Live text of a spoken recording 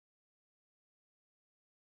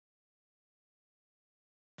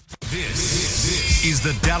This is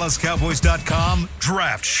the DallasCowboys.com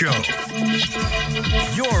Draft Show.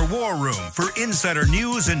 Your war room for insider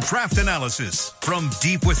news and draft analysis from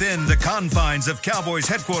deep within the confines of Cowboys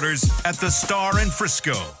headquarters at the Star in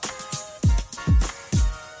Frisco.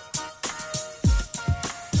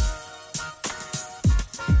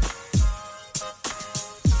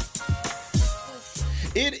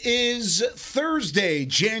 It is Thursday,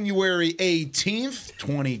 January 18th,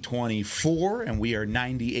 2024, and we are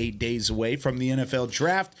 98 days away from the NFL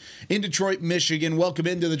Draft in Detroit, Michigan. Welcome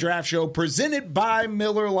into the Draft Show, presented by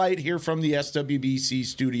Miller Lite here from the SWBC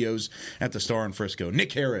studios at the Star in Frisco.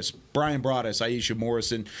 Nick Harris, Brian Broaddus, Aisha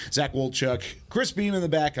Morrison, Zach Wolchuk, Chris Beam in the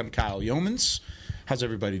back. I'm Kyle Yeomans. How's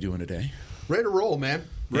everybody doing today? Ready to roll, man.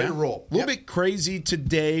 Ready to roll. A little bit crazy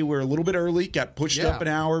today. We're a little bit early. Got pushed up an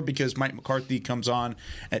hour because Mike McCarthy comes on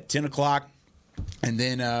at 10 o'clock. And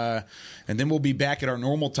then we'll be back at our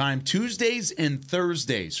normal time. Tuesdays and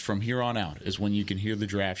Thursdays from here on out is when you can hear the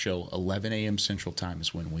Draft Show. 11 a.m. Central Time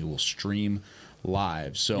is when we will stream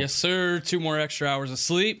live. So yes, sir. 2 more extra hours of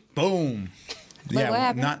sleep. Boom. Wait,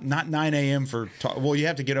 yeah, not 9 a.m. for talk. Well, you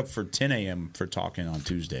have to get up for 10 a.m. for talking on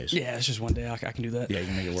Tuesdays. Yeah, it's just one day. I can do that. Yeah, you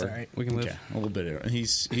can make it work. It's all right. We can live. Okay. A little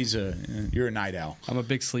bit. You're a night owl. I'm a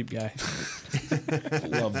big sleep guy.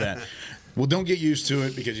 Love that. Well, don't get used to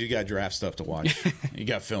it because you got draft stuff to watch. You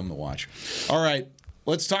got film to watch. All right,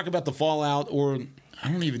 let's talk about the fallout, or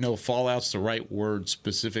I don't even know if fallout's the right word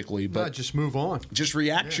specifically, but just move on. Just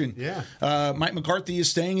reaction. Yeah. Mike McCarthy is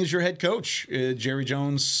staying as your head coach. Jerry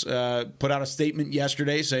Jones put out a statement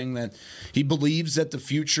yesterday saying that he believes that the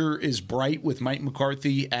future is bright with Mike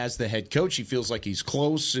McCarthy as the head coach. He feels like he's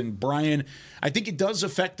close. And Brian, I think it does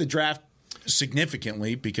affect the draft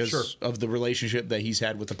significantly because of the relationship that he's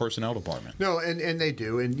had with the personnel department. No, and they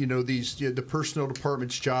do. And, you know, the personnel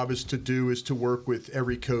department's job is to work with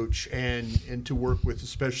every coach and to work with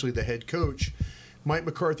especially the head coach. Mike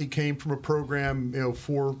McCarthy came from a program,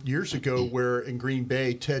 4 years ago where in Green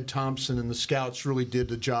Bay, Ted Thompson and the scouts really did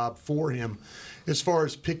the job for him as far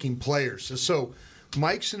as picking players. So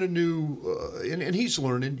Mike's in a new and he's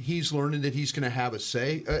learning that he's going to have a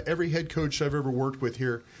say. Every head coach I've ever worked with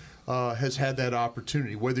here has had that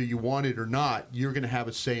opportunity. Whether you want it or not, you're going to have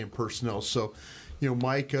a say in personnel. So,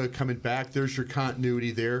 Mike coming back, there's your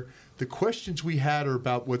continuity there. The questions we had are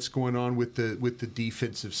about what's going on with the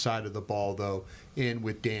defensive side of the ball, though, and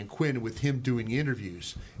with Dan Quinn and with him doing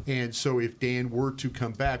interviews. And so if Dan were to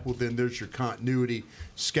come back, well, then there's your continuity.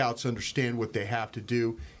 Scouts understand what they have to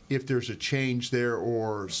do. If there's a change there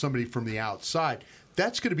or somebody from the outside,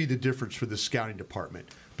 that's going to be the difference for the scouting department.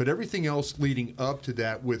 But everything else leading up to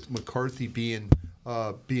that, with McCarthy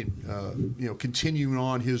continuing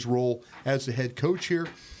on his role as the head coach here,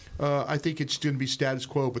 I think it's going to be status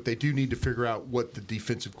quo. But they do need to figure out what the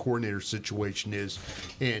defensive coordinator situation is,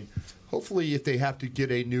 and hopefully, if they have to get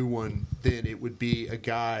a new one, then it would be a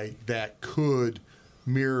guy that could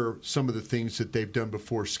mirror some of the things that they've done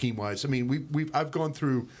before scheme-wise. I mean, I've gone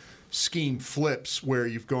through scheme flips where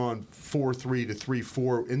you've gone 4-3 to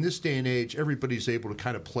 3-4. In this day and age, everybody's able to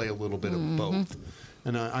kind of play a little bit of both.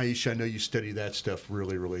 And Aisha, I know you study that stuff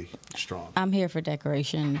really, really strong. I'm here for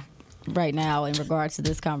decoration right now in regards to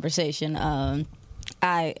this conversation.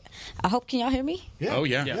 I hope, can y'all hear me? Yeah. Oh,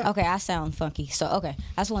 yeah. Okay, I sound funky. So, okay.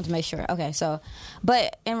 I just wanted to make sure. Okay, so,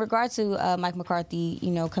 but in regard to Mike McCarthy,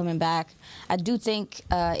 coming back, I do think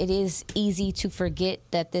it is easy to forget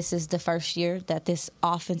that this is the first year that this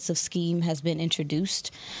offensive scheme has been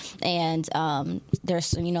introduced. And there's,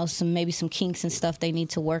 some kinks and stuff they need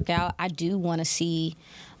to work out. I do want to see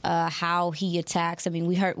how he attacks. I mean,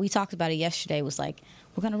 we talked about it yesterday. It was like,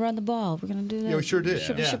 we're going to run the ball. We're going to do that. Yeah, we sure did.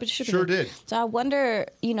 Sure did. So I wonder,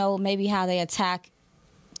 maybe how they attack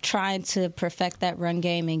trying to perfect that run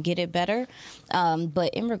game and get it better.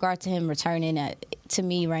 But in regard to him returning, to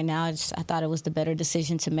me right now, I thought it was the better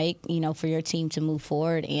decision to make, for your team to move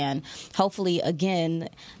forward. And hopefully, again,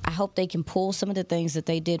 I hope they can pull some of the things that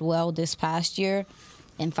they did well this past year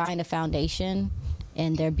and find a foundation,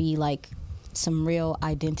 and there be like some real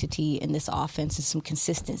identity in this offense and some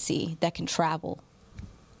consistency that can travel.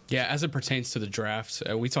 Yeah, as it pertains to the draft,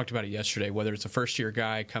 we talked about it yesterday, whether it's a first-year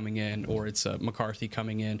guy coming in or it's McCarthy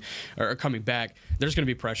coming in or coming back, there's going to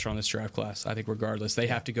be pressure on this draft class, I think, regardless. They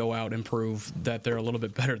have to go out and prove that they're a little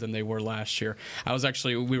bit better than they were last year.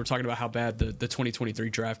 We were talking about how bad the 2023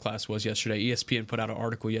 draft class was yesterday. ESPN put out an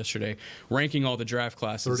article yesterday ranking all the draft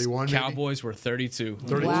classes. 31, Cowboys were 32.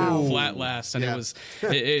 32. Wow. Flat last, and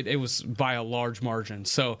it was by a large margin.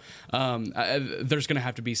 So there's going to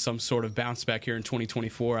have to be some sort of bounce back here in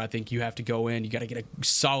 2024. I think you have to go in. You got to get a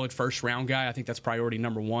solid first round guy. I think that's priority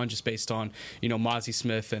number one, just based on Mozzie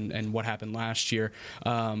Smith and what happened last year.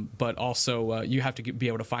 But also you have to be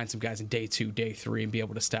able to find some guys in day 2, day 3, and be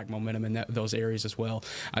able to stack momentum in those areas as well.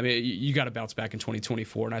 I mean, you got to bounce back in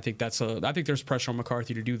 2024, and I think there's pressure on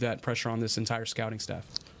McCarthy to do that. Pressure on this entire scouting staff.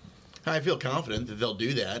 I feel confident that they'll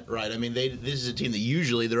do that, right? I mean, this is a team that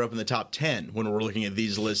usually they're up in the top 10 when we're looking at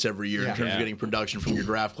these lists every year in terms of getting production from your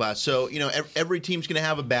draft class. So, every team's going to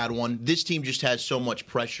have a bad one. This team just has so much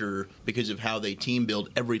pressure because of how they team build.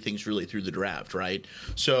 Everything's really through the draft, right?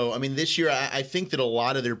 So, I mean, this year, I think that a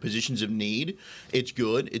lot of their positions of need, it's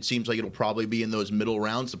good. It seems like it'll probably be in those middle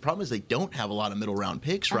rounds. The problem is they don't have a lot of middle round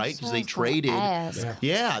picks, right? Because they traded.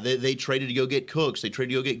 They traded to go get Cooks. They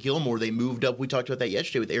traded to go get Gilmore. They moved up. We talked about that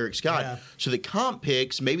yesterday with Eric Scott. Yeah. So the comp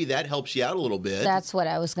picks, maybe that helps you out a little bit. That's what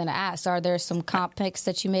I was going to ask. Are there some comp picks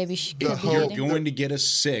that you maybe should be You're going to get a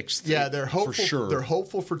 6th. Yeah, they're hopeful for sure. They're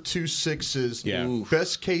hopeful for 2 6s. Yeah.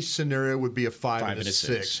 Best case scenario would be a 5 and a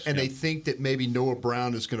 6. And they think that maybe Noah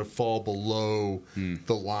Brown is going to fall below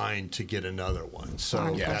the line to get another one.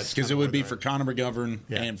 So that's because it would be for Connor McGovern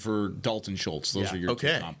and for Dalton Schultz. Those are your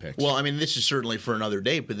 2 comp picks. Well, I mean, this is certainly for another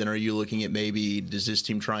date, but then are you looking at maybe does this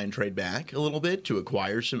team try and trade back a little bit to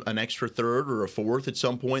acquire an extra 3rd or a 4th at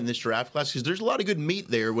some point in this draft class? Because there's a lot of good meat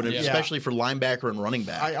there, especially for linebacker and running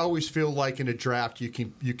back. I always feel like in a draft you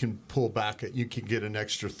can pull back you can get an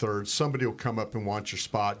extra 3rd. Somebody will come up and want your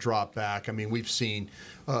spot, drop back. I mean, we've seen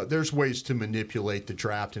there's ways to manipulate the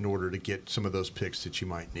draft in order to get some of those picks that you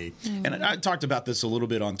might need. And I talked about this a little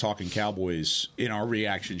bit on Talking Cowboys in our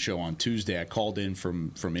reaction show on Tuesday. I called in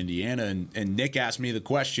from Indiana, and Nick asked me the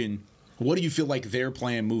question, what do you feel like their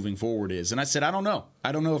plan moving forward is? And I said, I don't know.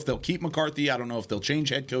 I don't know if they'll keep McCarthy. I don't know if they'll change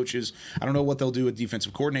head coaches. I don't know what they'll do with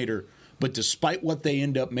defensive coordinator. But despite what they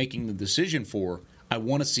end up making the decision for, I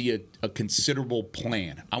want to see a considerable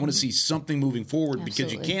plan. I want to see something moving forward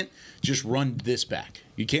because you can't just run this back.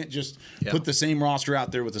 You can't just put the same roster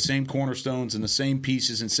out there with the same cornerstones and the same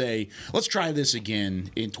pieces and say, let's try this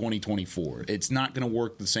again in 2024. It's not going to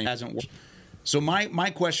work the same. It hasn't worked. So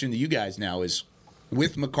my question to you guys now is,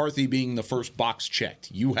 with McCarthy being the first box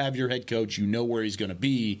checked, you have your head coach, you know where he's going to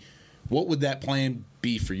be. What would that plan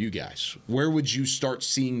be for you guys? Where would you start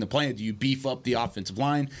seeing the plan? Do you beef up the offensive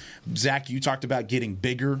line? Zach, you talked about getting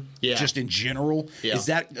bigger just in general. Yeah. Is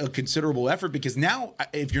that a considerable effort? Because now,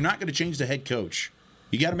 if you're not going to change the head coach,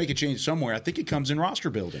 you got to make a change somewhere. I think it comes in roster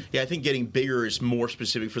building. Yeah, I think getting bigger is more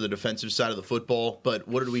specific for the defensive side of the football. But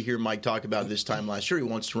what did we hear Mike talk about this time last year? He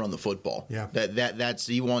wants to run the football. Yeah, that's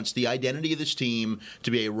he wants the identity of this team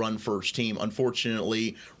to be a run-first team.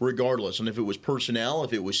 Unfortunately, regardless, and if it was personnel,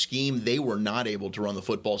 if it was scheme, they were not able to run the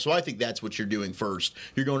football. So I think that's what you're doing first.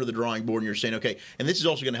 You're going to the drawing board and you're saying, okay, and this is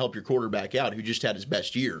also going to help your quarterback out who just had his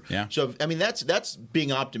best year. Yeah. So I mean that's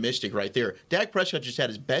being optimistic right there. Dak Prescott just had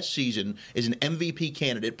his best season, is an MVP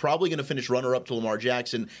candidate, probably going to finish runner-up to Lamar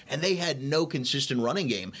Jackson, and they had no consistent running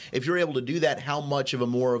game. If you're able to do that, how much of a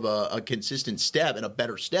more of a consistent step and a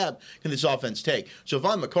better step can this offense take? So if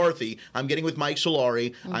I'm McCarthy, I'm getting with Mike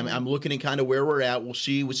Solari. I'm looking at kind of where we're at. We'll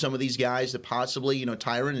see with some of these guys that possibly,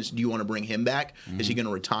 Tyron, do you want to bring him back? Is he going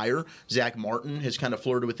to retire? Zach Martin has kind of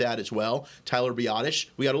flirted with that as well. Tyler Biotish,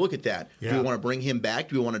 we got to look at that. Yeah. Do we want to bring him back?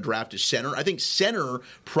 Do we want to draft a center? I think center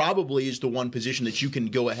probably is the one position that you can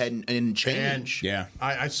go ahead and change. And,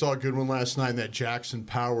 I saw a good one last night, that Jackson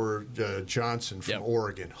Power Johnson from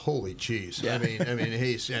Oregon. Holy jeez. Yeah. I mean,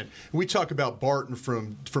 and we talk about Barton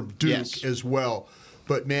from Duke as well.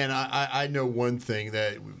 But, man, I know one thing,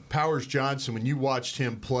 that Powers Johnson, when you watched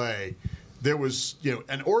him play, there was,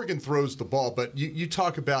 and Oregon throws the ball, but you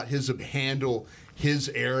talk about his handle his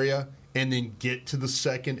area and then get to the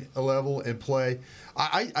second level and play.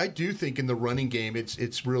 I do think in the running game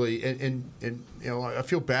it's really, and I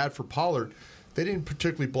feel bad for Pollard. They didn't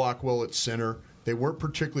particularly block well at center. They weren't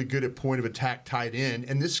particularly good at point of attack tight end.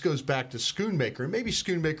 And this goes back to Schoonmaker. And maybe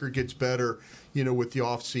Schoonmaker gets better, with the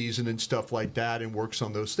offseason and stuff like that and works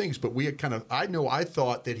on those things. But I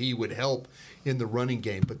thought that he would help in the running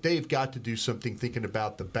game. But they've got to do something thinking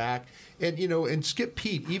about the back. And, and Skip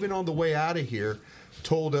Pete, even on the way out of here,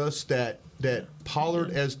 told us that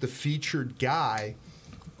Pollard as the featured guy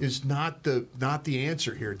is not the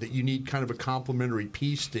answer here, that you need kind of a complementary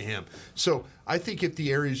piece to him. So I think if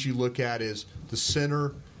the areas you look at is the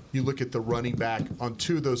center, you look at the running back, on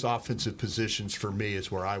two of those offensive positions for me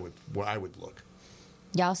is where I would look.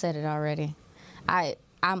 Y'all said it already.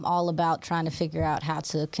 I'm all about trying to figure out how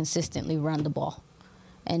to consistently run the ball.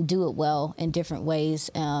 and do it well in different ways,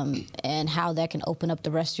 and how that can open up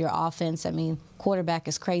the rest of your offense. I mean, quarterback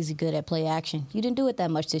is crazy good at play action. You didn't do it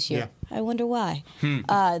that much this year. Yeah. I wonder why.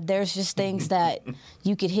 There's just things that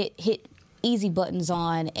you could hit easy buttons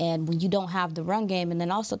on, and when you don't have the run game, and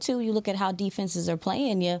then also, too, you look at how defenses are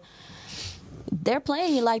playing you. They're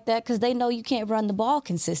playing you like that because they know you can't run the ball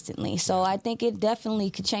consistently. So I think it definitely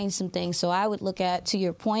could change some things. So I would look at, to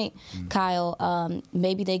your point, Kyle,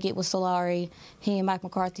 maybe they get with Solari, he and Mike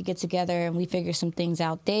McCarthy get together and we figure some things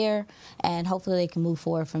out there, and hopefully they can move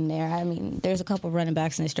forward from there. I mean, there's a couple of running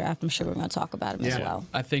backs in this draft. I'm sure we're going to talk about them as well.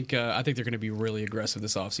 I think they're going to be really aggressive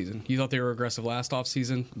this offseason. You thought they were aggressive last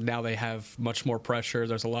offseason. Now they have much more pressure.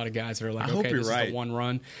 There's a lot of guys that are like, okay, this is the one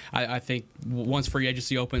run. I think once free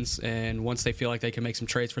agency opens and once they feel like they can make some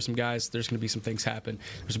trades for some guys, there's going to be some things happen.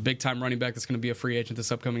 There's a big-time running back that's going to be a free agent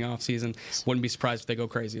this upcoming offseason. Wouldn't be surprised if they go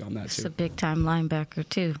crazy on that, too. It's a big-time linebacker,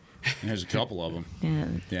 too. There's a couple of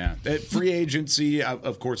them. Yeah. Free agency,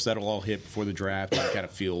 of course, that'll all hit before the draft. You kind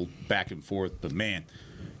of feel back and forth. But, man,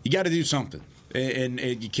 you got to do something. And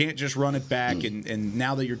you can't just run it back. And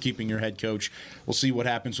now that you're keeping your head coach, we'll see what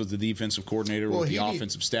happens with the defensive coordinator, with the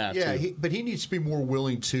offensive staff. Yeah, too. but he needs to be more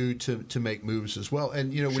willing to make moves as well.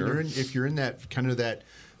 And when if you're in that kind of that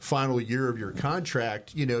final year of your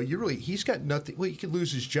contract, he's got nothing. Well, he could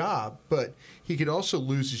lose his job, but he could also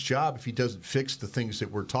lose his job if he doesn't fix the things that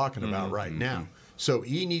we're talking about right now. So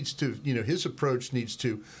he needs to, his approach needs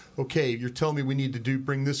to, okay, you're telling me we need to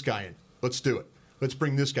bring this guy in. Let's do it. Let's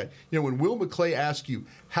bring this guy. When Will McClay asks you,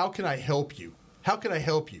 how can I help you? How can I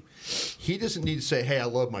help you? He doesn't need to say, hey, I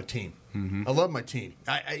love my team. I love my team.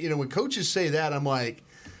 When coaches say that, I'm like,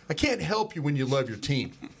 I can't help you when you love your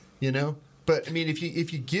team, But, I mean, if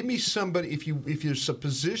you give me somebody, if there's a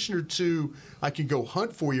position or two I can go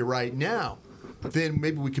hunt for you right now, then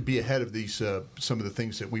maybe we could be ahead of these some of the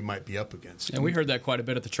things that we might be up against. And we heard that quite a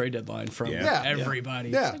bit at the trade deadline from everybody.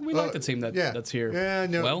 Yeah. Like, we like the team that's here. Yeah,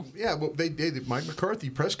 no. Well, the Mike McCarthy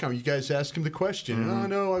press conference, you guys asked him the question. Oh,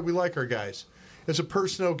 no, we like our guys. As a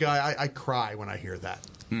personnel guy, I cry when I hear that.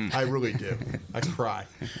 I really do. I cry.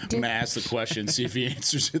 I'm going to ask the question, see if he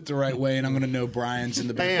answers it the right way, and I'm going to know Brian's in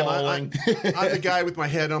the Bam, bowling. I'm the guy with my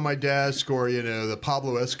head on my desk, or the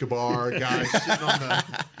Pablo Escobar guy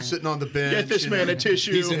sitting on the bench. Get this man a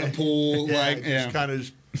tissue. He's in the pool. Just kind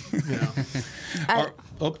of,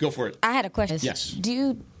 go for it. I had a question. Yes. Do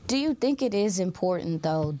you think it is important,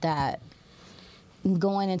 though, that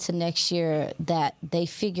going into next year that they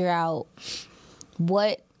figure out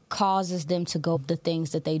what causes them to go the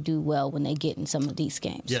things that they do well when they get in some of these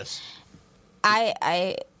games? Yes.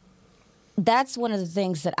 That's one of the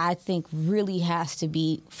things that I think really has to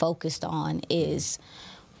be focused on is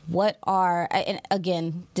and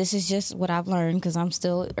again, this is just what I've learned because I'm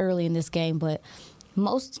still early in this game, but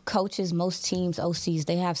most coaches, most teams, OCs,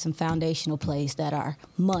 they have some foundational plays that are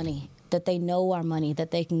money, that they know are money,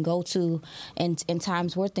 that they can go to in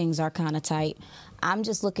times where things are kind of tight. I'm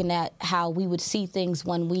just looking at how we would see things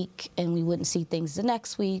one week and we wouldn't see things the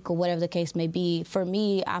next week or whatever the case may be. For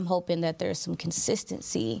me, I'm hoping that there's some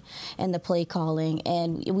consistency in the play calling.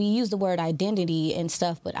 And we use the word identity and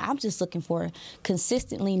stuff, but I'm just looking for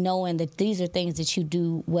consistently knowing that these are things that you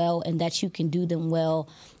do well and that you can do them well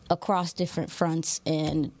across different fronts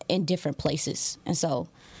and in different places. And so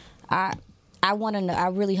I want to know. I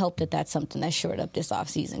really hope that that's something that's shored up this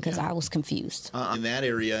offseason because I was confused. In that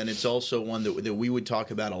area, and it's also one that we would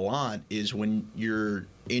talk about a lot, is when you're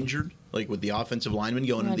injured, like with the offensive lineman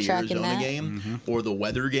going into the Arizona game or the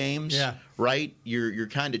weather games, right? You're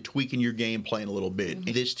kind of tweaking your game plan a little bit.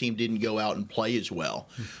 This team didn't go out and play as well.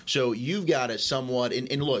 So you've got to somewhat,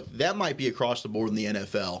 and look, that might be across the board in the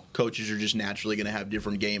NFL. Coaches are just naturally going to have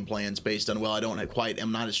different game plans based on, well,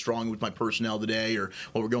 I'm not as strong with my personnel today, or,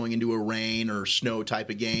 well, we're going into a rain or snow type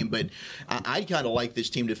of game. But I kind of like this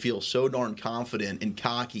team to feel so darn confident and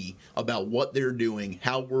cocky about what they're doing,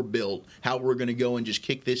 how we're built, how we're going to go and just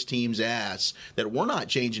kick this team's ass, that we're not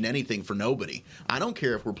changing anything for nobody. I don't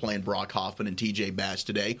care if we're playing Brock Hoffman and TJ Bass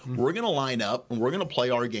today. We're going to line up and we're going to play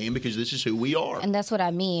our game because this is who we are. And that's what I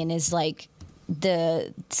mean is like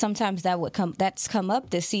sometimes that's come up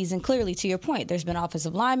this season. Clearly, to your point, there's been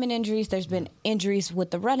offensive lineman injuries, there's been injuries with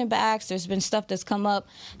the running backs, there's been stuff that's come up.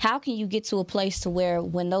 How can you get to a place to where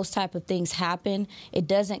when those type of things happen, it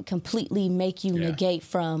doesn't completely make you negate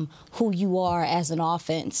from who you are as an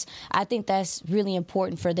offense? I think that's really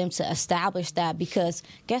important for them to establish that because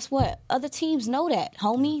guess what? Other teams know that,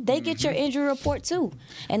 homie. They get your injury report too,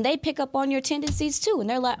 and they pick up on your tendencies too, and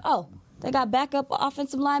they're like, oh, They got backup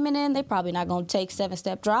offensive linemen in. They're probably not going to take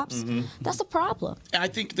 7-step drops. That's a problem. I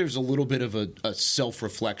think there's a little bit of a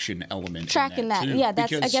self-reflection element. Tracking in that too, yeah.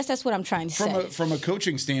 I guess that's what I'm trying to say. From a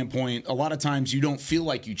coaching standpoint, a lot of times you don't feel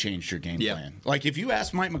like you changed your game plan. Like if you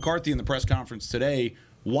asked Mike McCarthy in the press conference today,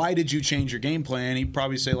 why did you change your game plan? He'd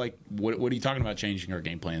probably say, like, what are you talking about changing our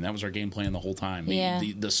game plan? That was our game plan the whole time. Yeah.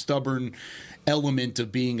 The stubborn element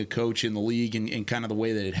of being a coach in the league and kind of the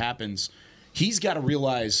way that it happens, he's got to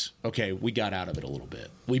realize, okay, we got out of it a little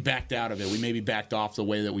bit. We backed out of it. We maybe backed off the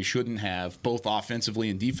way that we shouldn't have, both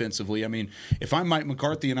offensively and defensively. I mean, if I'm Mike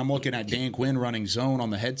McCarthy and I'm looking at Dan Quinn running zone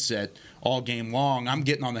on the headset all game long, I'm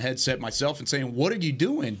getting on the headset myself and saying, what are you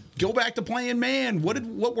doing? Go back to playing man.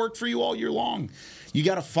 What worked for you all year long? You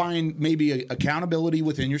got to find maybe accountability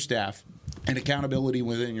within your staff and accountability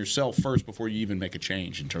within yourself first before you even make a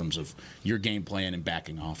change in terms of your game plan and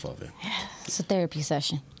backing off of it. It's a therapy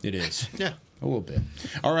session. It is. Yeah. A little bit.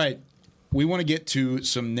 All right. We want to get to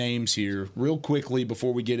some names here real quickly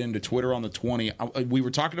before we get into Twitter on the 20. We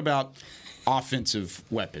were talking about offensive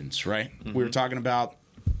weapons, right? We were talking about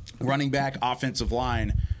running back, offensive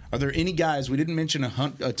line. Are there any guys, we didn't mention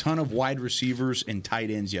a ton of wide receivers and tight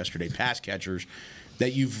ends yesterday, pass catchers,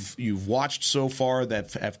 that you've watched so far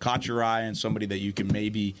that have caught your eye and somebody that you can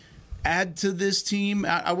maybe add to this team?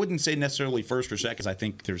 I wouldn't say necessarily first or second, because I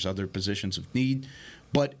think there's other positions of need.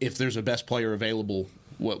 But if there's a best player available,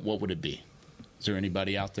 what would it be? Is there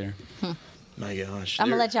anybody out there? My gosh. I'm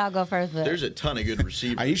going to let y'all go first. But There's a ton of good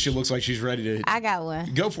receivers. Aisha looks like she's ready to I got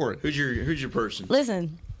one. go for it. Who's your person?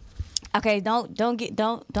 Listen. Okay, don't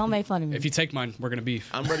make fun of me. If you take mine, we're gonna beef.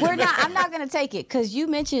 I'm ready. I'm not going to take it because you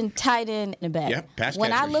mentioned tight end in the back. Yep, pass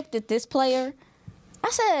when catchers. I looked at this player, I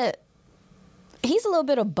said, he's a little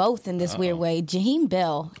bit of both in this weird way. Jaheim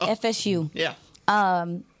Bell, FSU. Yeah.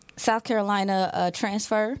 South Carolina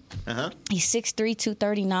transfer. He's 6'3",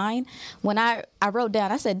 239. When I wrote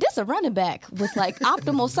down, I said, this is a running back with, like,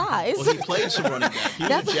 optimal size. Well, he played some running back. He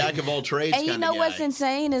was a jack of all trades And you kind of know guy. what's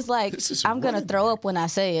insane is, like, I'm going to throw up when I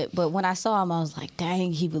say it, but when I saw him, I was like,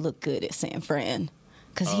 dang, he would look good at San Fran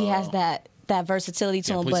because he has that versatility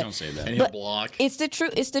to him. Please but, don't say that. And he'll but block. It's the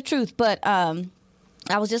truth. It's the truth. But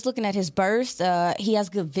I was just looking at his burst. He has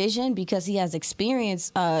good vision because he has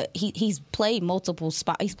experience. He's played multiple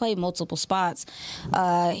spots. He's played multiple spots.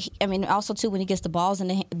 Also too, when he gets the balls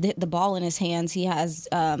in the ball in his hands, he has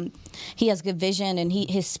good vision, and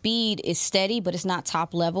his speed is steady, but it's not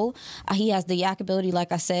top level. He has the yak ability,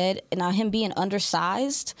 like I said. Now, him being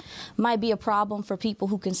undersized might be a problem for people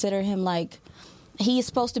who consider him like he is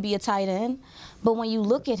supposed to be a tight end, but when you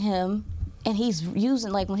look at him. And he's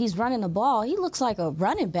using, like, when he's running the ball, he looks like a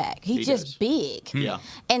running back. He's just big. Yeah.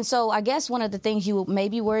 And so I guess one of the things you would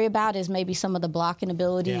maybe worry about is maybe some of the blocking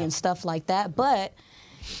ability and stuff like that. But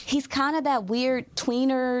he's kind of that weird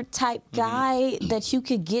tweener type guy that you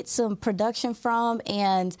could get some production from.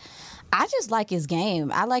 And I just like his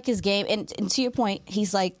game. I like his game. And to your point,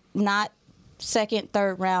 he's, like, not second,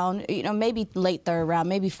 third round, maybe late third round,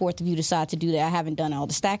 maybe fourth if you decide to do that. I haven't done all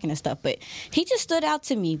the stacking and stuff, but he just stood out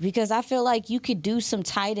to me because I feel like you could do some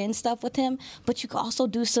tight end stuff with him, but you could also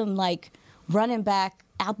do some, like, running back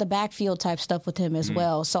out the backfield type stuff with him as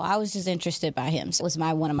well. So I was just interested by him. So it was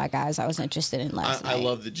one of my guys I was interested in last night. I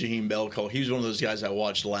love the Jaheim Bell call. He was one of those guys I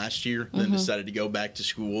watched last year, then decided to go back to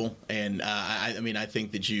school. And I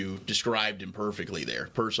think that you described him perfectly there.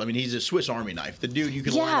 Personally, he's a Swiss Army knife. The dude you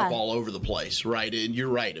can line up all over the place, right? And you're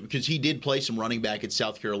right, because he did play some running back at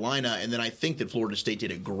South Carolina, and then I think that Florida State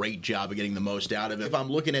did a great job of getting the most out of it. If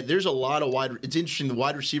I'm looking at, there's a lot of it's interesting, the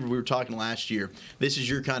wide receiver we were talking last year, this is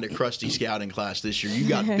your kind of crusty scouting class this year.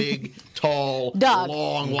 You got big, tall,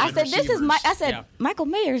 long wide receivers. Michael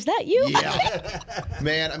Mayer, is that you? Yeah.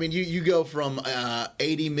 Man, you go from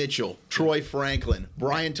A.D. Mitchell, Troy Franklin,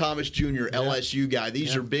 Brian Thomas Jr., LSU guy.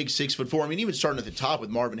 These are big 6'4". Even starting at the top with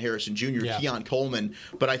Marvin Harrison Jr., Keon Coleman.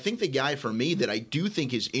 But I think the guy for me that I do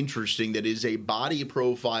think is interesting, that is a body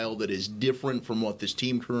profile that is different from what this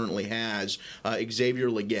team currently has, Xavier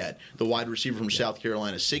Legette, the wide receiver from South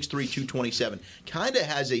Carolina, 6'3", 227. Kind of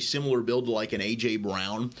has a similar build to like an A.J. Brown.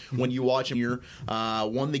 When you watch him here,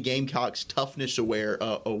 won the Gamecocks Toughness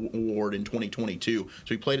Award in 2022. So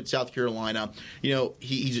he played at South Carolina.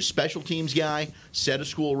 He's a special teams guy, set a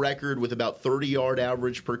school record with about 30-yard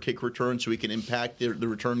average per kick return, so he can impact the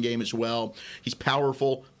return game as well. He's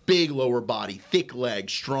powerful, Big lower body, thick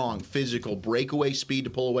legs, strong, physical, breakaway speed to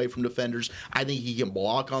pull away from defenders. I think he can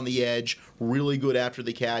block on the edge, really good after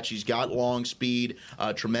the catch. He's got long speed,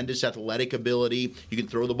 tremendous athletic ability. You can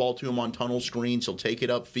throw the ball to him on tunnel screens. He'll take it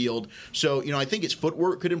upfield. So, I think his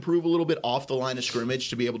footwork could improve a little bit off the line of scrimmage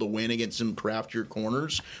to be able to win against some craftier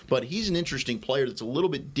corners. But he's an interesting player that's a little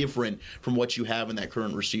bit different from what you have in that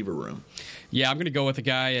current receiver room. Yeah, I'm going to go with a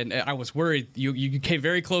guy, and I was worried. You came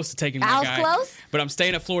very close to taking my I was guy. close? But I'm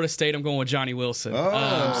staying at Florida State. I'm going with Johnny Wilson.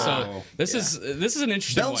 So this is an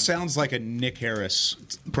interesting Bell one. sounds like a Nick Harris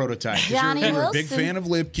prototype. Johnny you're a big Wilson. fan of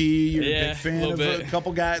Lipke. You're a Yeah, big fan little of bit. a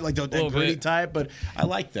couple guys, like that Little gritty bit. type, but I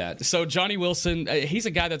like that. So Johnny Wilson, he's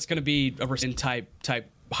a guy that's going to be a receiver type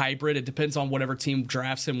hybrid. It depends on whatever team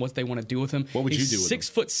drafts him, what they want to do with him. What would he's you do with him?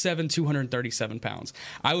 6'7", 237 pounds.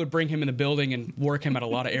 I would bring him in the building and work him at a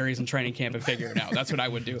lot of areas in training camp and figure it out. That's what I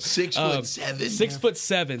would do. 6'7".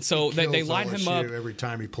 6'7". So they Kills line him LSU up. every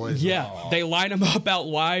time he plays. Yeah, they line him up out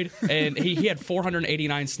wide, and he had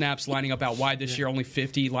 489 snaps lining up out wide this year, only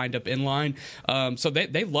 50 lined up in line. So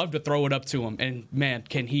they love to throw it up to him, and man,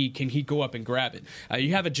 can he go up and grab it?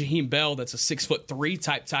 You have a Jaheim Bell that's a 6'3"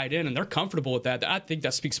 type tight end, and they're comfortable with that. I think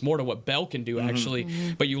that speaks more to what Bell can do actually.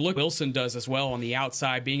 But you look, Wilson does as well on the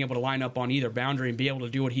outside, being able to line up on either boundary and be able to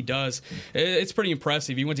do what he does. It's pretty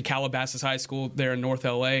impressive. He went to Calabasas High School there in North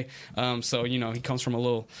LA, so he comes from a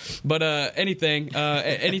little. But anything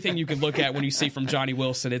you can look at when you see from Johnny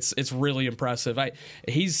Wilson, it's really impressive.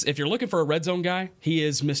 If you're looking for a red zone guy, he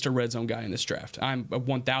is Mr. Red Zone guy in this draft. I'm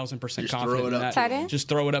 1,000% confident in that. Tight end? Just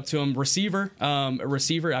throw it up to him. Receiver.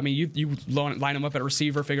 I mean, you line him up at a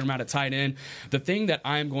receiver, figure him out at tight end. The thing that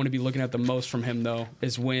I'm going to be looking at the most from him, though,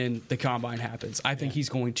 is when the combine happens. I think he's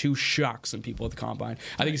going to shock some people at the combine.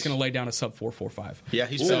 I think he's going to lay down a sub 4.45. Yeah,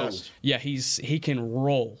 he's fast. Yeah, he can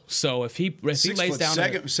roll. So if he lays down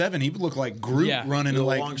 6'7", he would look like Groot Yeah. running The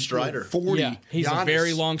like long strider. 40. Yeah, he's a Giannis.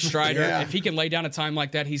 very long strider. Yeah. If he can lay down a time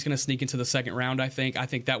like that, he's going to sneak into the second round, I think. I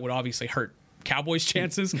think that would obviously hurt Cowboys'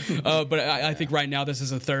 chances. But I think right now this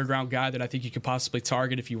is a third-round guy that I think you could possibly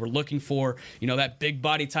target if you were looking for, that big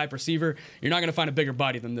body type receiver. You're not going to find a bigger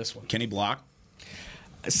body than this one. Can he block?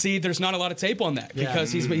 See, there's not a lot of tape on that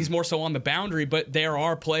because he's more so on the boundary. But there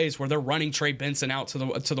are plays where they're running Trey Benson out to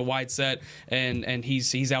the wide set, and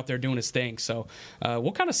he's out there doing his thing. So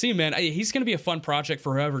we'll kind of see, man. He's going to be a fun project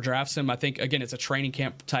for whoever drafts him. I think again it's a training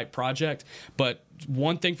camp type project, but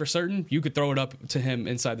one thing for certain, you could throw it up to him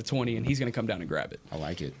inside the 20, and he's going to come down and grab it. I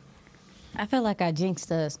like it. I feel like I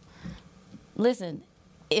jinxed us. Listen,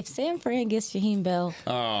 if San Fran gets Jaheim Bell,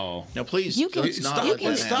 Oh. Now, please, You can- let's not you let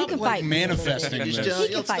can- that you happen. can Stop fight me. manifesting Just, this.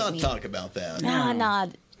 can let's fight not me. talk about that. nah.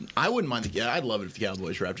 I wouldn't mind. I'd love it if the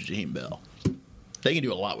Cowboys drafted Jaheim Bell. They can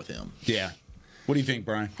do a lot with him. Yeah. What do you think,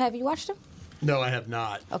 Brian? Have you watched him? No, I have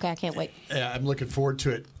not. Okay, I can't wait. Yeah, I'm looking forward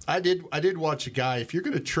to it. I did watch a guy. If you're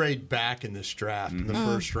going to trade back in this draft in the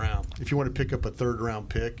first round, if you want to pick up a third round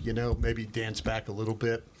pick, maybe dance back a little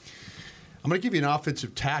bit. I'm going to give you an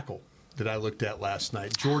offensive tackle that I looked at last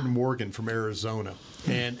night, Jordan Morgan from Arizona.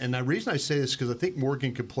 And the reason I say this is because I think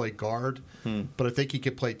Morgan could play guard, but I think he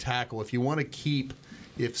could play tackle. If you want to keep,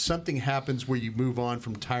 if something happens where you move on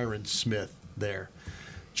from Tyron Smith there.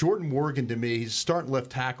 Jordan Morgan, to me, he's starting left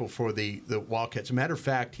tackle for the Wildcats. As a matter of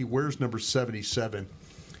fact, he wears number 77.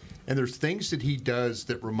 And there's things that he does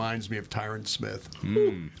that reminds me of Tyron Smith.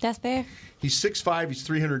 That's fair. He's 6'5", he's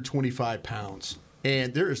 325 pounds.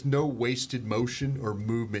 And there is no wasted motion or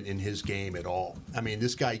movement in his game at all. I mean,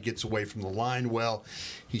 this guy gets away from the line well.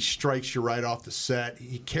 He strikes you right off the set.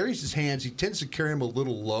 He carries his hands. He tends to carry them a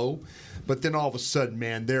little low. But then all of a sudden,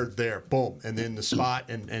 man, they're there. Boom. And then the spot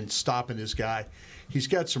and stopping his guy. He's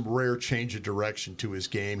got some rare change of direction to his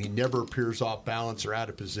game. He never appears off balance or out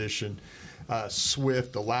of position.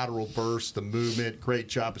 Swift, the lateral burst, the movement, great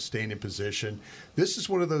job of staying in position. This is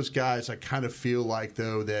one of those guys I kind of feel like,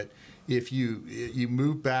 though, that if you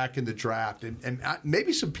move back in the draft, and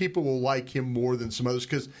maybe some people will like him more than some others,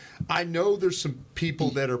 because I know there's some people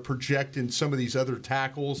that are projecting some of these other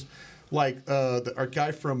tackles, like our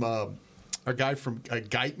guy from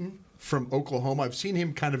Guyton from Oklahoma. I've seen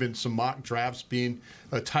him kind of in some mock drafts being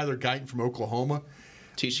Tyler Guyton from Oklahoma.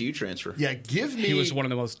 TCU transfer. Yeah, give me. He was one of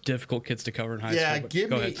the most difficult kids to cover in high school. Give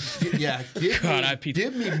Go me. ahead. Yeah,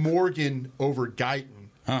 give me Morgan over Guyton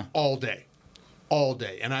all day.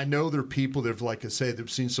 And I know there are people that have, like I say, they've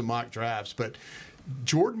seen some mock drafts, but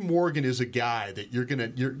Jordan Morgan is a guy that you're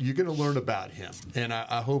gonna learn about him, and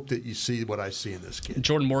I hope that you see what I see in this kid.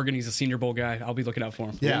 Jordan Morgan, he's a Senior Bowl guy. I'll be looking out for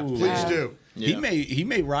him. Yeah, please do. Yeah. He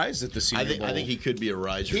may rise at the Senior Bowl. I think he could be a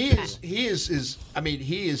riser. He is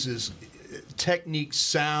technique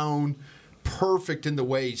sound, perfect in the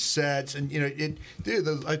way he sets, and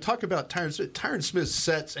I talk about Tyron Smith. Tyron Smith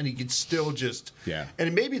sets, and he can still just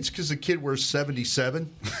And maybe it's because the kid wears 77.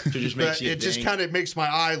 It just makes you it just kind of makes my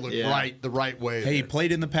eye look the right way. Hey, he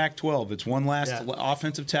played in the Pac-12. It's one last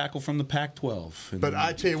offensive tackle from the Pac-12. But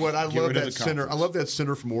I tell you what, I love that center. I love that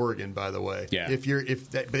center from Oregon, by the way. Yeah. But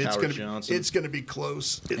it's going to be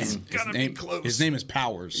close. It's going to be close. His name is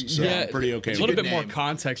Powers. So I'm pretty okay. A little bit more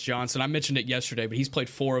context, Johnson. I mentioned it yesterday, but he's played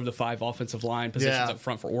 4 of the 5 offensive line positions up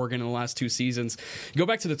front for Oregon in the last 2 seasons. Go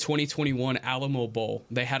back to the 2021 Alamo Bowl.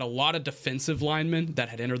 They had a lot of defensive linemen that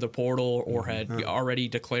had entered the portal or had already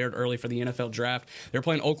declared early for the NFL draft. They were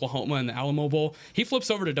playing Oklahoma in the Alamo Bowl. He flips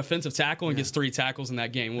over to defensive tackle and gets 3 tackles in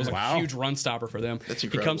that game. It was a huge run stopper for them. That's He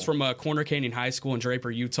incredible. comes from Corner Canyon High School in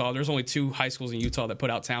Draper, Utah. There's only 2 high schools in Utah that put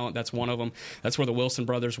out talent. That's one of them. That's where the Wilson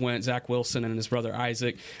brothers went, Zach Wilson and his brother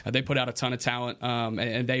Isaac. They put out a ton of talent,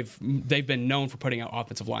 and they've been known for putting out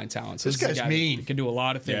offensive line talent. So this guy's mean. He can do a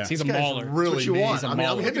lot of things. Yeah. He's a mauler. Really That's what you want. mean. I mean,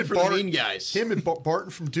 I'm looking for the mean guys. Him and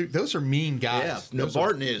Barton from Duke, those are mean guys. Yeah,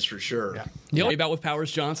 Barton is for sure. Yeah. The only about with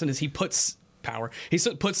Powers Johnson is he puts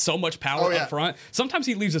puts so much power up front. Sometimes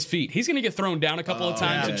he leaves his feet. He's going to get thrown down a couple of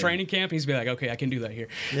times in training camp. He's going to be like, okay, I can do that here.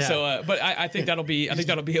 Yeah. So, but I think that'll be a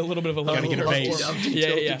little bit of a learning curve.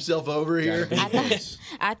 Tilt himself over here.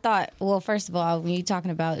 I thought, well, first of all, when you're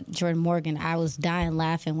talking about Jordan Morgan, I was dying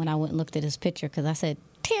laughing when I went and looked at his picture because I said,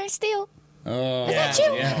 Terrence Steele? Is that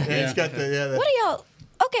you? Yeah. He's got the, What are y'all?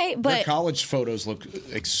 Okay, but their college photos look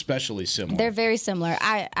especially similar. They're very similar.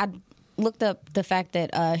 I looked up the fact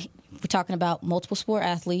that we're talking about multiple sport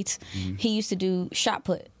athletes. Mm-hmm. He used to do shot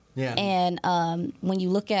put. Yeah. And when you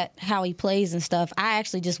look at how he plays and stuff, I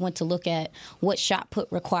actually just went to look at what shot put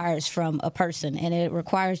requires from a person. And it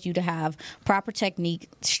requires you to have proper technique,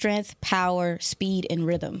 strength, power, speed, and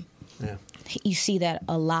rhythm. Yeah. You see that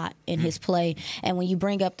a lot in his play. And when you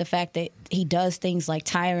bring up the fact that he does things like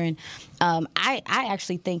Tyron, I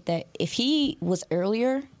actually think that if he was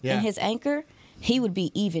earlier in his anchor, he would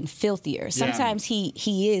be even filthier. Sometimes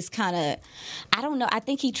he is kind of, I don't know, I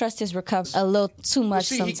think he trusts his recovery a little too much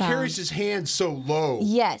sometimes. He carries his hand so low.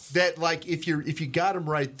 Yes. That, like, if you got him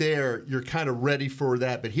right there, you're kind of ready for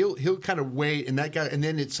that. But he'll kind of wait, and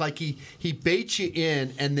then it's like he baits you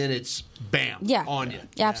in, and then it's bam on you.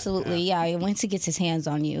 Absolutely, yeah. Once he gets his hands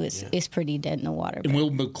on you, it's pretty dead in the water. And Will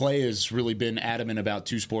McClay has really been adamant about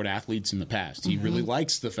 2 sport athletes in the past. He really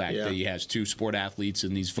likes the fact that he has 2 sport athletes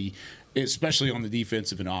in these, especially on the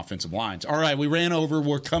defensive and offensive lines. All right, we ran over.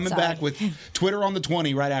 We're coming back with Twitter on the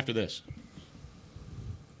 20 right after this.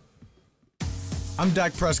 I'm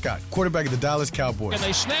Dak Prescott, quarterback of the Dallas Cowboys. And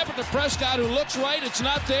they snap it to Prescott, who looks right. It's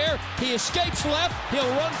not there. He escapes left. He'll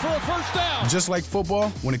run for a first down. Just like football,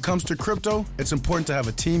 when it comes to crypto, it's important to have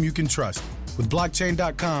a team you can trust. With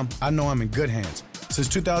Blockchain.com, I know I'm in good hands. Since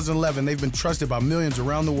 2011, they've been trusted by millions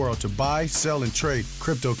around the world to buy, sell, and trade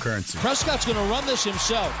cryptocurrency. Prescott's going to run this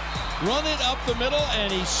himself. Run it up the middle,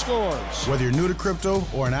 and he scores. Whether you're new to crypto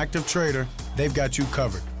or an active trader, they've got you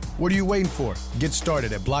covered. What are you waiting for? Get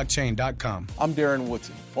started at Blockchain.com. I'm Darren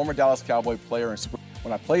Woodson, former Dallas Cowboy player.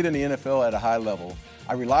 When I played in the NFL at a high level,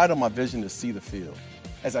 I relied on my vision to see the field.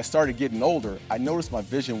 As I started getting older, I noticed my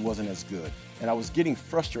vision wasn't as good, and I was getting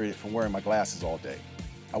frustrated from wearing my glasses all day.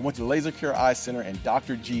 I went to Laser Care Eye Center, and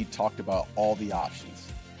Dr. G talked about all the options.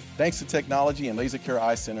 Thanks to technology and Laser Care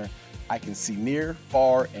Eye Center, I can see near,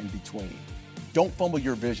 far, and between. Don't fumble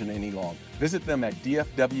your vision any longer. Visit them at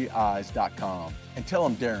dfweyes.com and tell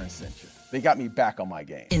them Darren sent you. They got me back on my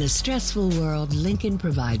game. In a stressful world, Lincoln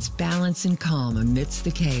provides balance and calm amidst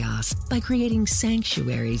the chaos by creating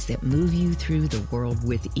sanctuaries that move you through the world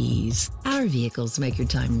with ease. Our vehicles make your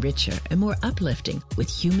time richer and more uplifting with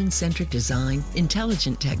human-centric design,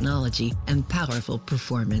 intelligent technology, and powerful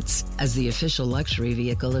performance. As the official luxury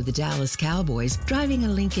vehicle of the Dallas Cowboys, driving a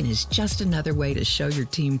Lincoln is just another way to show your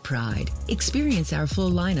team pride. Experience our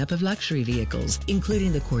full lineup of luxury vehicles,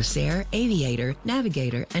 including the Corsair, Aviator,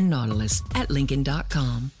 Navigator, and Nautilus at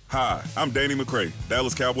Lincoln.com. Hi, I'm Danny McCray,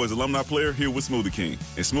 Dallas Cowboys alumni player here with Smoothie King.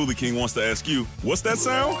 And Smoothie King wants to ask you, what's that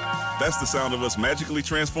sound? That's the sound of us magically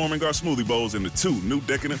transforming our smoothie bowls into 2 new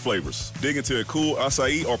decadent flavors. Dig into a cool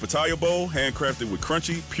acai or pitaya bowl, handcrafted with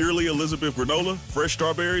crunchy, purely Elizabeth granola, fresh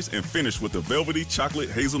strawberries, and finished with a velvety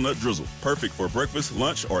chocolate hazelnut drizzle. Perfect for breakfast,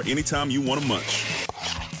 lunch, or anytime you want to munch.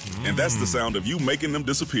 And that's the sound of you making them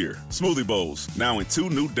disappear. Smoothie bowls, now in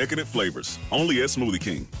 2 new decadent flavors. Only at Smoothie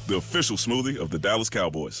King, the official smoothie of the Dallas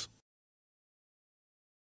Cowboys.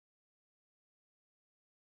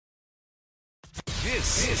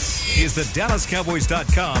 This is the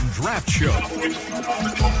DallasCowboys.com Draft Show.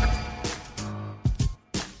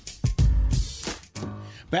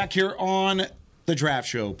 Back here on The Draft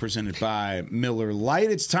Show presented by Miller Lite.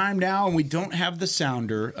 It's time now, and we don't have the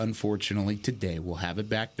sounder, unfortunately, today. We'll have it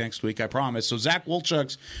back next week, I promise. So Zach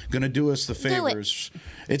Wolchuk's going to do us the favors.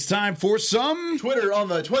 It's time for some Twitter on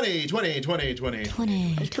the 20.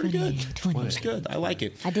 That's pretty good. That's good. I like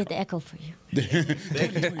it. I did the echo for you. I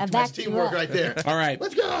That's backed you teamwork up. right there. All right.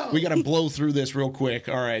 Let's go. We got to blow through this real quick.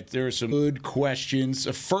 All right. There are some good questions.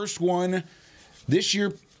 The first one, this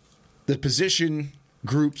year, the position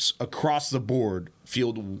groups across the board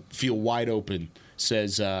feel wide open,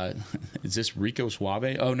 says, is this Rico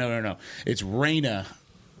Suave? Oh, no. It's Reyna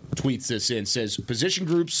tweets this in, says, position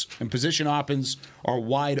groups and position opens are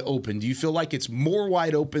wide open. Do you feel like it's more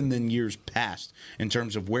wide open than years past in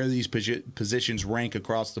terms of where these positions rank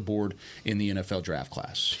across the board in the NFL draft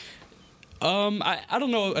class? I don't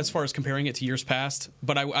know as far as comparing it to years past,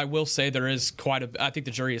 but I will say there is I think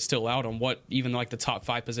the jury is still out on what even like the top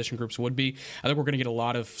 5 position groups would be. I think we're going to get a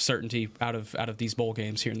lot of certainty out of these bowl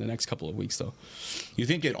games here in the next couple of weeks, though. You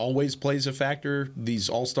think it always plays a factor, these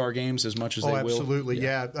all-star games, as much as they will? Oh, absolutely,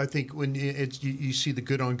 yeah. I think when you see the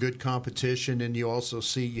good-on-good competition, and you also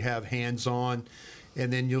see you have hands-on,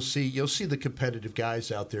 and then you'll see the competitive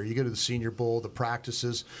guys out there. You go to the Senior Bowl, the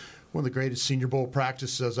practices. One of the greatest Senior Bowl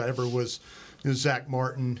practices I ever was Zach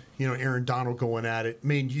Martin, Aaron Donald going at it. I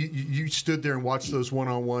mean, you stood there and watched those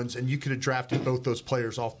one-on-ones, and you could have drafted both those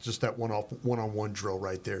players off just that one-on-one drill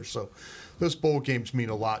right there. So those bowl games mean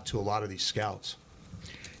a lot to a lot of these scouts.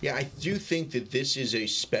 Yeah, I do think that this is a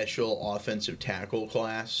special offensive tackle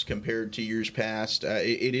class compared to years past.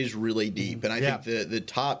 It is really deep, and I think the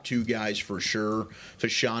top 2 guys for sure,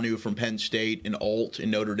 Fashanu from Penn State and Alt in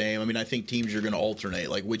Notre Dame. I mean, I think teams are going to alternate.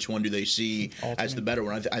 Like, which one do they see as the better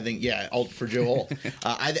one? I think, Alt for Joe Alt.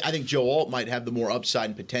 I think Joe Alt might have the more upside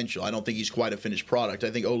and potential. I don't think he's quite a finished product. I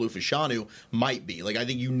think Olu Fashanu might be. Like, I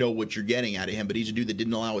think you know what you're getting out of him, but he's a dude that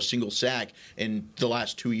didn't allow a single sack in the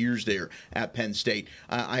last 2 years there at Penn State.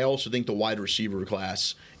 I also think the wide receiver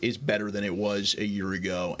class is better than it was a year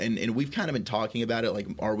ago. And we've kind of been talking about it, like,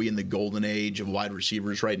 are we in the golden age of wide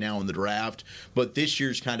receivers right now in the draft? But this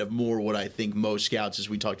year's kind of more what I think most scouts, as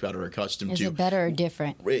we talked about, are accustomed to. Is it better or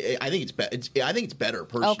different? I think it's better,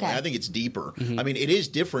 personally. Okay. I think it's deeper. Mm-hmm. I mean, it is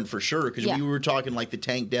different for sure, because we were talking like the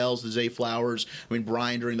Tank Dells, the Zay Flowers. I mean,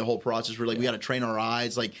 Brian, during the whole process, we're like, we got to train our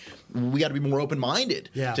eyes. Like, we got to be more open-minded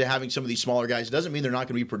to having some of these smaller guys. It doesn't mean they're not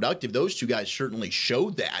going to be productive. Those 2 guys certainly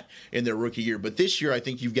showed that in their rookie year. But this year, I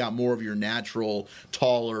think you've got more of your natural,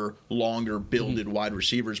 taller, longer, builded wide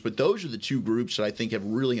receivers. But those are the 2 groups that I think have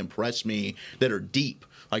really impressed me that are deep.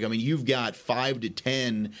 Like, I mean, you've got 5 to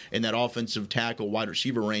 10 in that offensive tackle wide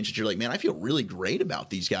receiver range that you're like, man, I feel really great about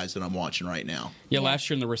these guys that I'm watching right now. Yeah, last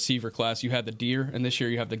year in the receiver class, you had the deer, and this year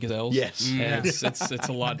you have the gazelles. Yes. And it's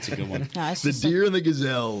a lot. It's a good one. No, the deer and the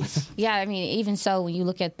gazelles. Yeah, I mean, even so, when you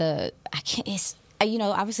look at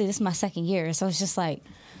obviously this is my second year, so it's just like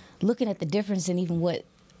looking at the difference in even what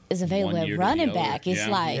is available at running back. It's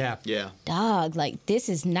dog, like, this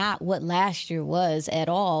is not what last year was at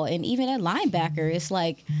all. And even at linebacker, it's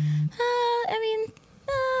like,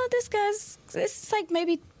 it's like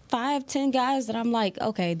maybe 5-10 guys that I'm like,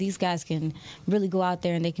 okay, these guys can really go out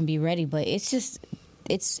there and they can be ready. But it's just,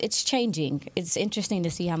 it's changing. It's interesting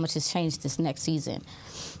to see how much has changed this next season.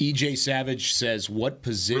 EJ Savage says, what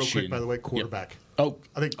position? Real quick, by the way, quarterback. Oh,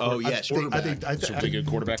 I think. Yes, I think it's a really good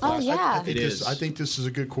quarterback class. Oh, yeah. I think this is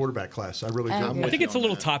a good quarterback class. I really do. I think it's a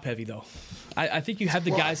little top heavy, though. I think you have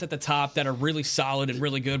the guys at the top that are really solid and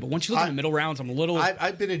really good, but once you look in the middle rounds, I'm a little.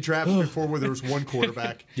 I've been in drafts before where there was one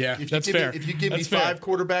quarterback. That's fair. If you give me 5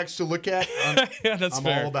 quarterbacks to look at, I'm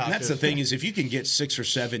all about it. That's the thing, is if you can get 6 or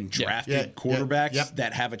 7 drafted quarterbacks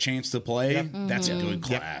that have a chance to play, that's a good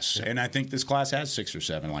class. And I think this class has 6 or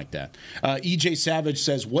 7 like that. EJ Savage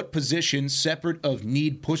says, what position, separate of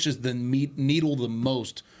need, pushes the needle the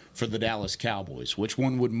most for the Dallas Cowboys? Which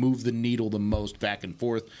one would move the needle the most back and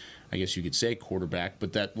forth? I guess you could say quarterback,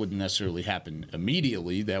 but that wouldn't necessarily happen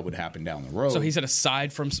immediately. That would happen down the road. So he said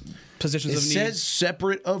aside from positions of need? It says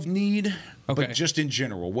separate of need, but just in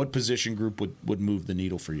general, what position group would move the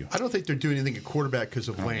needle for you? I don't think they're doing anything at quarterback because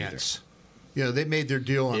of Lance. They made their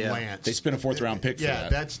deal on Lance. They spent a 4th-round pick for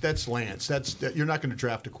that. That's Lance. You're not going to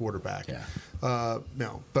draft a quarterback.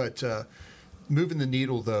 No, but moving the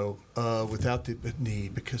needle, though, without the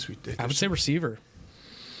need, because I would say receiver.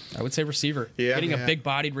 Yeah, getting a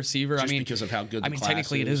big-bodied receiver. Just because of how good the class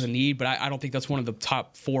technically is. It is a need, but I don't think that's one of the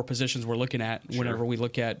top 4 positions we're looking at whenever we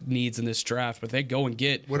look at needs in this draft. But they go and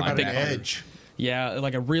get what about an edge? Yeah,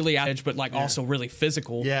 like a really edge, but also really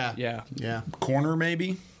physical. Yeah. Corner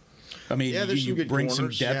maybe. I mean, there's some you good bring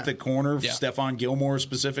corners. some depth at corner. Yeah. Stephon Gilmore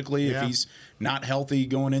specifically, if he's not healthy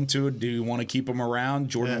going into it, do you want to keep him around?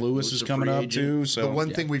 Jordan Lewis is coming up too. So the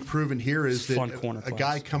one thing we've proven here is that corner a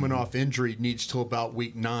guy coming off injury needs till about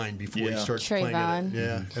week 9 before he starts playing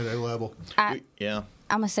at a level. I'm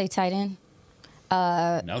gonna say tight end.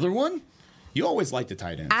 Another one? You always like the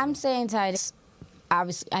tight end. I'm saying tight end.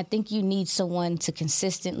 Obviously, I think you need someone to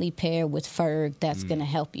consistently pair with Ferg that's going to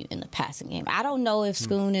help you in the passing game. I don't know if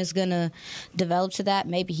Schoon is going to develop to that.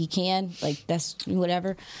 Maybe he can. Like, that's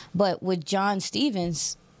whatever. But with John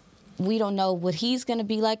Stevens, we don't know what he's going to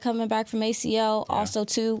be like coming back from ACL. Yeah. Also,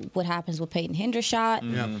 too, what happens with Peyton Hendershot.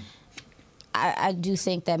 Yeah. I do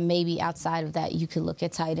think that maybe outside of that, you could look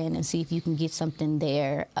at tight end and see if you can get something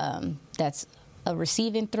there that's a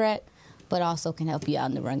receiving threat, but also can help you out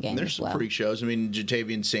in the run game There's as well. some freak shows. I mean,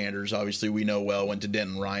 Jatavian Sanders, obviously we know well, went to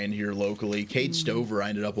Denton Ryan here locally. Cade Stover I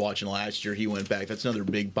ended up watching last year. He went back. That's another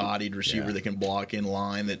big-bodied receiver that can block in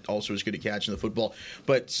line, that also is good at catching the football.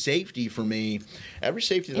 But safety for me, every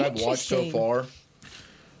safety that I've watched so far,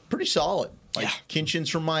 pretty solid. Like Kinchin's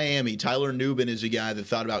from Miami. Tyler Nubin is a guy that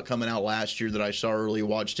thought about coming out last year that I saw early.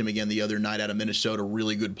 Watched him again the other night out of Minnesota.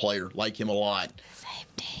 Really good player. Like him a lot.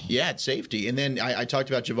 Yeah, it's safety. And then I talked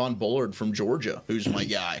about Javon Bullard from Georgia, who's my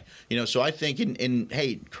guy. So I think,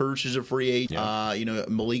 hey, Kurtz is a free agent.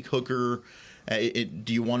 Malik Hooker.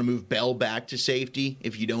 Do you want to move Bell back to safety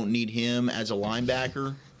if you don't need him as a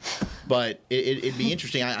linebacker? But it'd be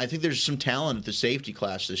interesting. I think there's some talent at the safety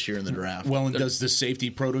class this year in the draft. Well, and does the safety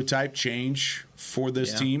prototype change for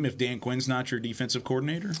this team if Dan Quinn's not your defensive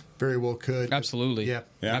coordinator? Very well could. Absolutely. Yeah.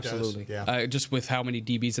 Absolutely. Yeah. Just with how many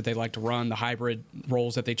DBs that they like to run, the hybrid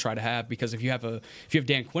roles that they try to have. Because if you have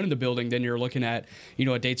Dan Quinn in the building, then you're looking at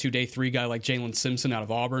a day 2, day 3 guy like Jalen Simpson out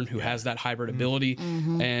of Auburn who has that hybrid ability.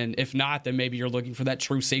 Mm-hmm. And if not, then maybe you're looking for that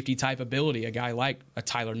true safety type ability. A guy like a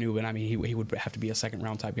Tyler Nubin. I mean, he would have to be a second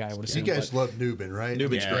round type guy. I would assume. You guys love Nubin, right?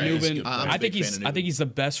 Nubin's great. Nubin, I think he's the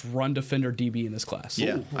best run defender DB in this class.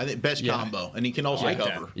 Yeah, I think best combo, and he can also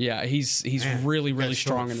cover. Yeah, he's really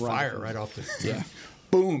strong and fire right off the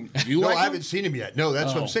Boom. I haven't seen him yet. No,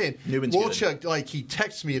 that's what I'm saying. Nubin's Wolchuk, he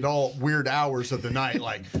texts me at all weird hours of the night,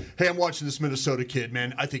 like, "Hey, I'm watching this Minnesota kid,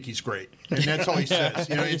 man. I think he's great," and that's all he says.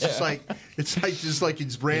 It's just like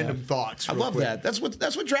it's random thoughts. I love that. That's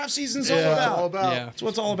what draft season's all about. It's all about. Yeah. That's what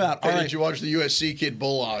it's all about. Hey, did you watch the USC kid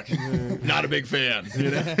Bullock? Not a big fan.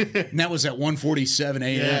 And that was at 1:47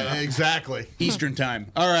 a.m. Yeah, exactly. Eastern time.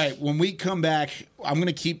 All right. When we come back, I'm going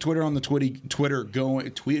to keep Twitter on the 20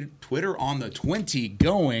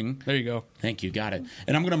 going. There you go. Thank you. Got it.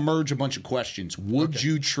 And I'm going to merge a bunch of questions. Would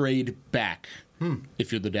you trade back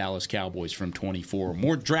if you're the Dallas Cowboys from 24?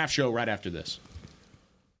 More draft show right after this.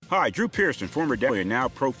 Hi, Drew Pearson, former and now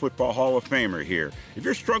Pro Football Hall of Famer here. If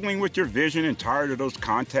you're struggling with your vision and tired of those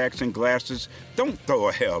contacts and glasses, don't throw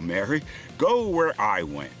a Hail Mary. Go where I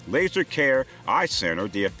went. Laser Care Eye Center,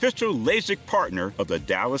 the official LASIK partner of the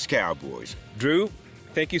Dallas Cowboys. Drew,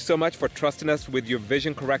 thank you so much for trusting us with your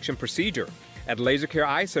vision correction procedure. At Laser Care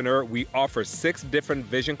Eye Center, we offer 6 different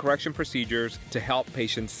vision correction procedures to help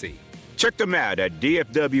patients see. Check them out at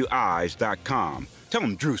dfweyes.com. Tell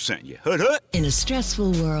them Drew sent you. Hut, hut. In a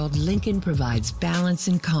stressful world, Lincoln provides balance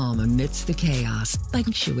and calm amidst the chaos, like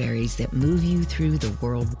sanctuaries that move you through the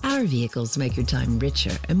world. Our vehicles make your time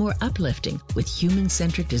richer and more uplifting with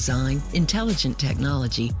human-centric design, intelligent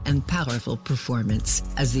technology, and powerful performance.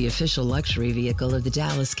 As the official luxury vehicle of the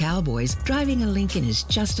Dallas Cowboys, driving a Lincoln is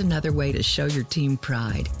just another way to show your team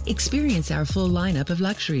pride. Experience our full lineup of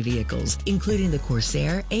luxury vehicles, including the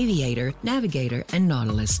Corsair, Aviator, Navigator, and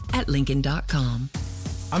Nautilus at Lincoln.com.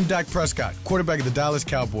 I'm Dak Prescott, quarterback of the Dallas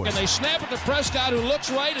Cowboys. And they snap it to Prescott, who looks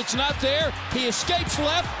right. It's not there. He escapes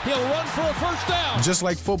left. He'll run for a first down. Just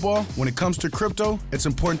like football, when it comes to crypto, it's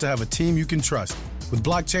important to have a team you can trust. With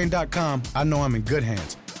Blockchain.com, I know I'm in good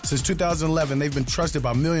hands. Since 2011, they've been trusted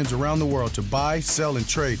by millions around the world to buy, sell, and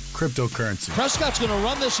trade cryptocurrency. Prescott's going to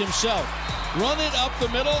run this himself. Run it up the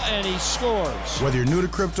middle, and he scores. Whether you're new to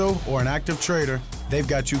crypto or an active trader, they've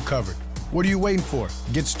got you covered. What are you waiting for?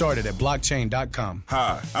 Get started at blockchain.com.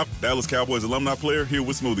 Hi, I'm Dallas Cowboys alumni player here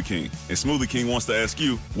with Smoothie King. And Smoothie King wants to ask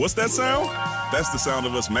you, what's that sound? That's the sound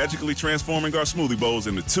of us magically transforming our smoothie bowls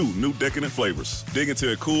into 2 new decadent flavors. Dig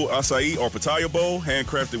into a cool acai or pitaya bowl,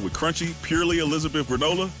 handcrafted with crunchy, purely Elizabeth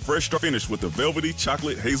granola, fresh finished with a velvety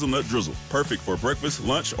chocolate hazelnut drizzle. Perfect for breakfast,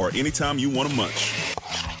 lunch, or anytime you want to munch.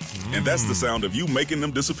 And that's the sound of you making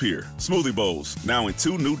them disappear. Smoothie bowls, now in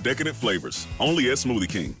 2 new decadent flavors. Only at Smoothie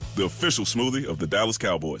King, the official smoothie of the Dallas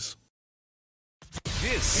Cowboys.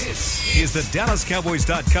 This is the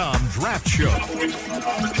DallasCowboys.com Draft Show.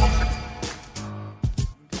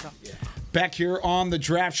 Back here on the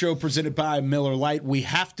Draft Show presented by Miller Lite. We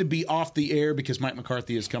have to be off the air because Mike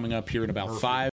McCarthy is coming up here in about 5